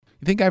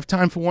You think I have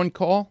time for one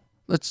call?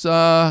 Let's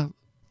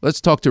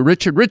talk to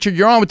Richard. Richard,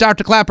 you're on with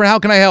Dr. Klapper. How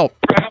can I help?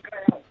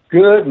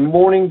 Good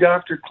morning,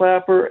 Dr.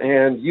 Klapper,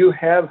 and you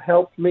have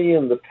helped me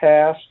in the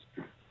past.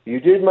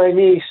 You did my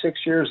knee 6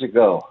 years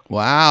ago.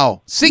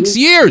 Wow. 6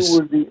 years?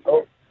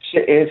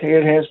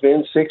 It has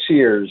been 6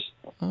 years.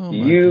 Oh,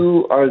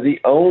 you are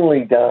the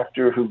only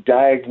doctor who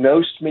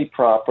diagnosed me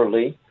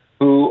properly,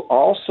 who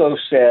also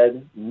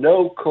said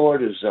no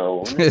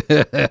cortisone.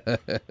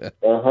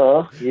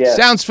 Yes.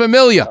 Sounds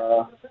familiar.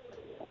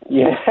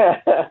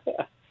 Yeah.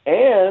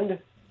 And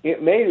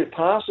it made it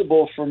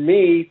possible for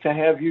me to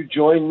have you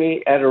join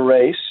me at a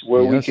race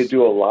where we could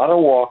do a lot of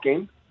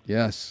walking.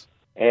 Yes.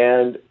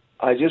 And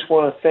I just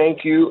want to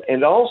thank you.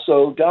 And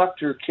also,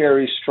 Dr.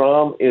 Kerry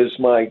Strom is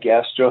my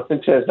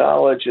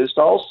gastroenterologist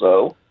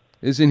also.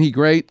 Isn't he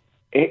great?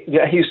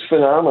 Yeah, he's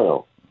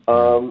phenomenal.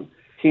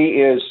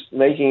 He is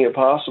making it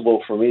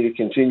possible for me to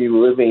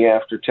continue living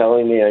after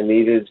telling me I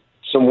needed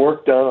some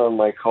work done on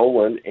my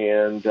colon,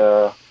 and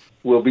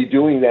we'll be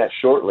doing that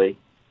shortly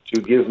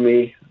to give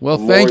me Well,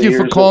 more thank you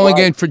for years calling of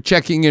life. in, for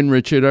checking in,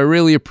 Richard. I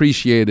really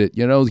appreciate it.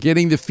 You know,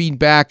 getting the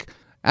feedback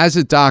as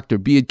a doctor,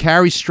 be it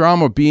Carrie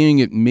Strom or being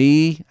it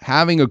me,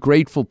 having a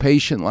grateful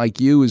patient like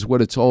you is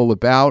what it's all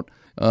about.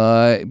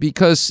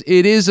 Because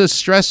it is a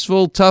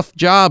stressful, tough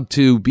job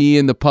to be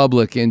in the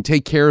public and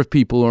take care of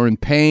people who are in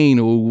pain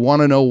or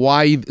want to know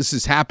why this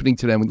is happening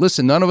to them.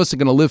 Listen, none of us are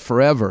going to live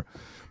forever,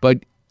 but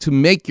to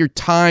make your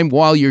time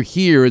while you're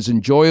here as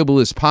enjoyable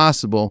as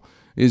possible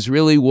is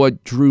really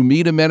what drew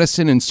me to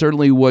medicine, and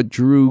certainly what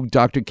drew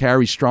Dr.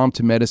 Carrie Strom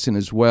to medicine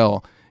as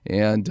well.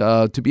 And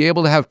to be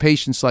able to have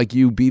patients like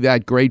you be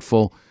that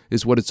grateful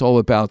is what it's all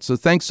about. So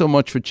thanks so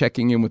much for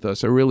checking in with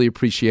us. I really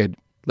appreciate it.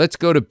 Let's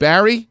go to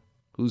Barry,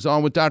 who's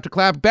on with Dr.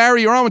 Klapper.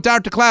 Barry, you're on with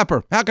Dr.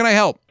 Klapper. How can I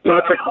help?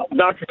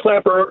 Dr.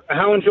 Klapper,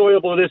 how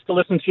enjoyable it is to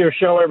listen to your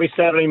show every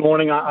Saturday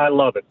morning. I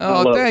love it.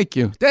 Oh, thank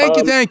you.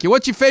 Thank you.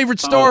 What's your favorite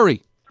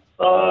story?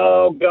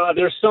 Oh, God,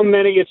 there's so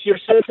many. It's your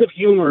sense of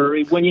humor.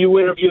 When you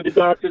interviewed the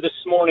doctor this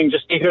morning,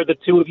 just to hear the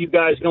two of you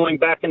guys going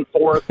back and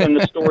forth and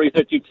the stories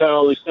that you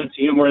tell, the sense of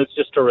humor, it's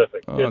just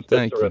terrific. Oh,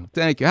 thank you.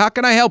 Thank you. How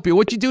can I help you?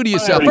 What you do to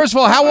yourself? First of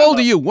all, how old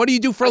are you? What do you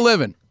do for a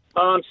living?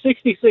 I'm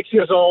 66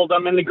 years old.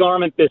 I'm in the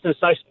garment business.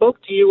 I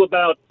spoke to you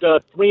about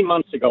 3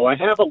 months ago. I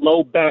have a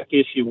low back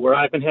issue where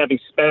I've been having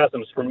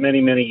spasms for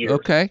many, many years.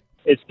 Okay.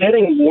 It's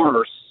getting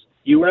worse.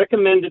 You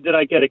recommended that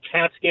I get a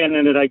CAT scan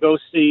and that I go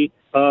see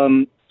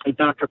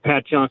Dr.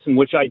 Pat Johnson,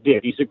 which I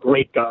did. He's a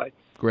great guy.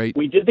 Great.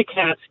 We did the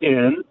CAT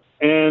scan,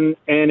 and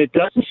it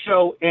doesn't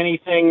show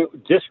anything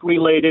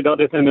disc-related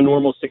other than a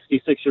normal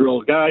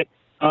 66-year-old guy,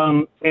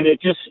 and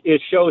it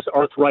shows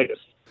arthritis.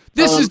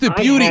 This is the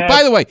beauty.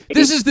 By the way,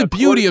 this is the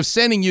beauty of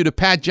sending you to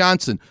Pat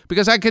Johnson,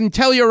 because I can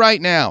tell you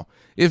right now,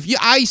 if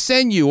I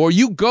send you or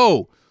you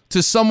go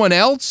to someone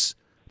else,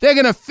 they're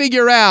going to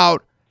figure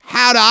out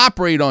how to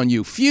operate on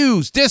you.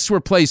 Fuse, disc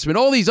replacement,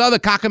 all these other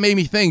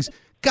cockamamie things.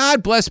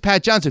 God bless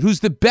Pat Johnson, who's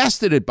the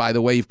best at it, by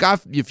the way,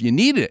 if you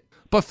need it.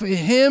 But for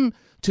him,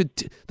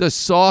 the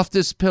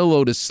softest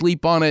pillow to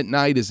sleep on at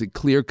night is a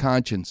clear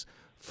conscience.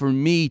 For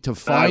me, to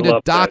find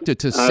a doctor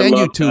to send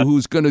you to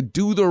who's going to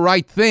do the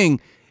right thing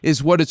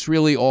is what it's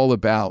really all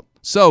about.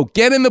 So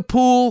get in the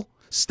pool,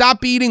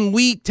 stop eating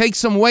wheat, take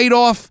some weight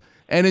off,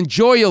 and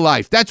enjoy your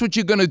life. That's what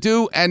you're going to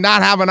do, and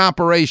not have an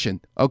operation,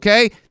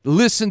 okay?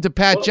 Listen to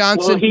Pat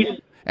Johnson.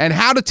 And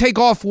how to take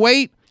off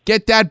weight,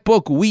 get that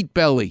book, Wheat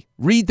Belly.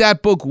 Read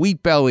that book,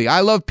 Wheat Belly.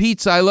 I love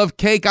pizza, I love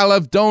cake, I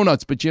love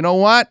donuts, but you know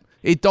what?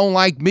 It don't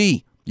like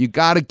me. You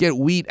got to get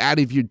wheat out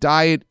of your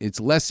diet. It's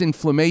less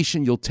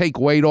inflammation. You'll take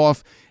weight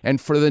off. And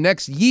for the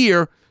next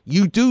year,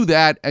 you do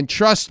that, and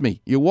trust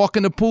me, you walk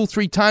in the pool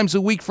 3 times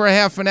a week for a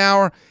half an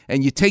hour,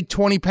 and you take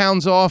 20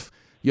 pounds off,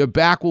 your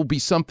back will be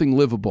something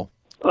livable.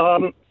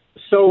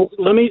 So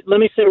let me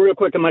say real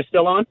quick, am I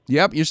still on?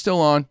 Yep, you're still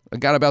on. I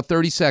got about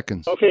 30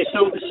 seconds. Okay,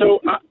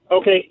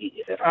 okay,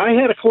 I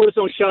had a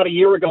cortisone shot a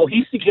year ago.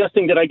 He's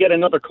suggesting that I get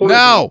another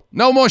cortisone.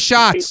 No more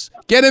shots.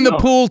 Get in the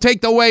pool, take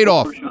the weight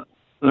off.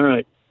 All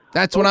right.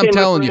 That's what I'm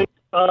telling you.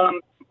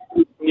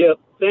 Yeah,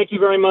 thank you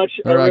very much.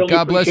 All right,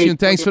 God bless you, and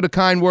thanks for the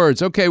kind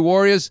words. Okay,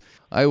 Warriors,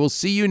 I will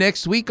see you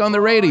next week on the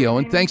radio,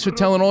 and thanks for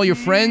telling all your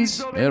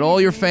friends and all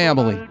your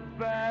family.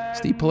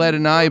 Steve Paulette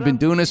and I have been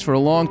doing this for a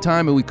long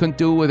time, and we couldn't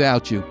do it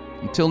without you.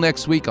 Until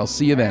next week, I'll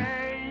see you then.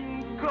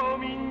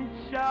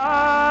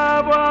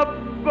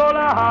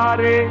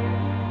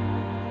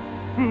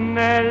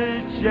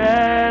 Nel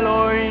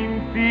cielo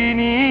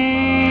infinito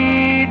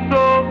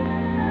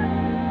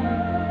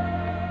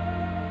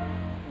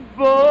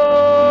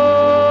volare,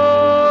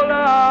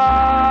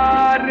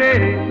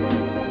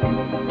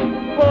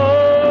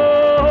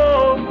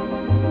 oh,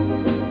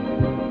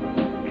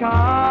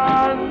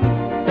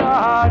 cantare,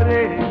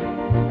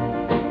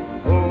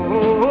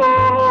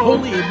 oh.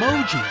 Holy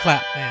emoji,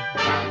 Clapman.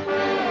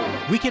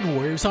 Weekend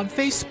Warriors on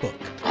Facebook.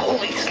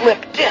 Holy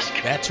slip disc.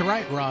 That's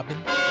right, Robin.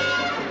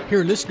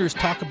 Hear listeners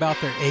talk about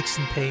their aches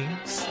and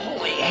pains.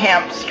 Holy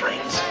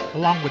hamstrings.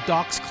 Along with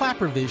Doc's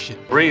Clapper Vision.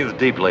 Breathe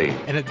deeply.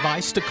 And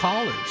advice to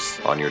callers.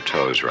 On your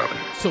toes, Robin.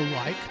 So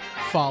like,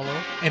 follow,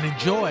 and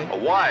enjoy A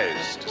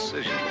wise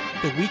decision.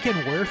 the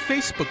Weekend Wear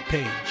Facebook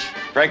page.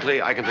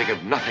 Frankly, I can think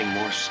of nothing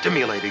more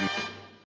stimulating.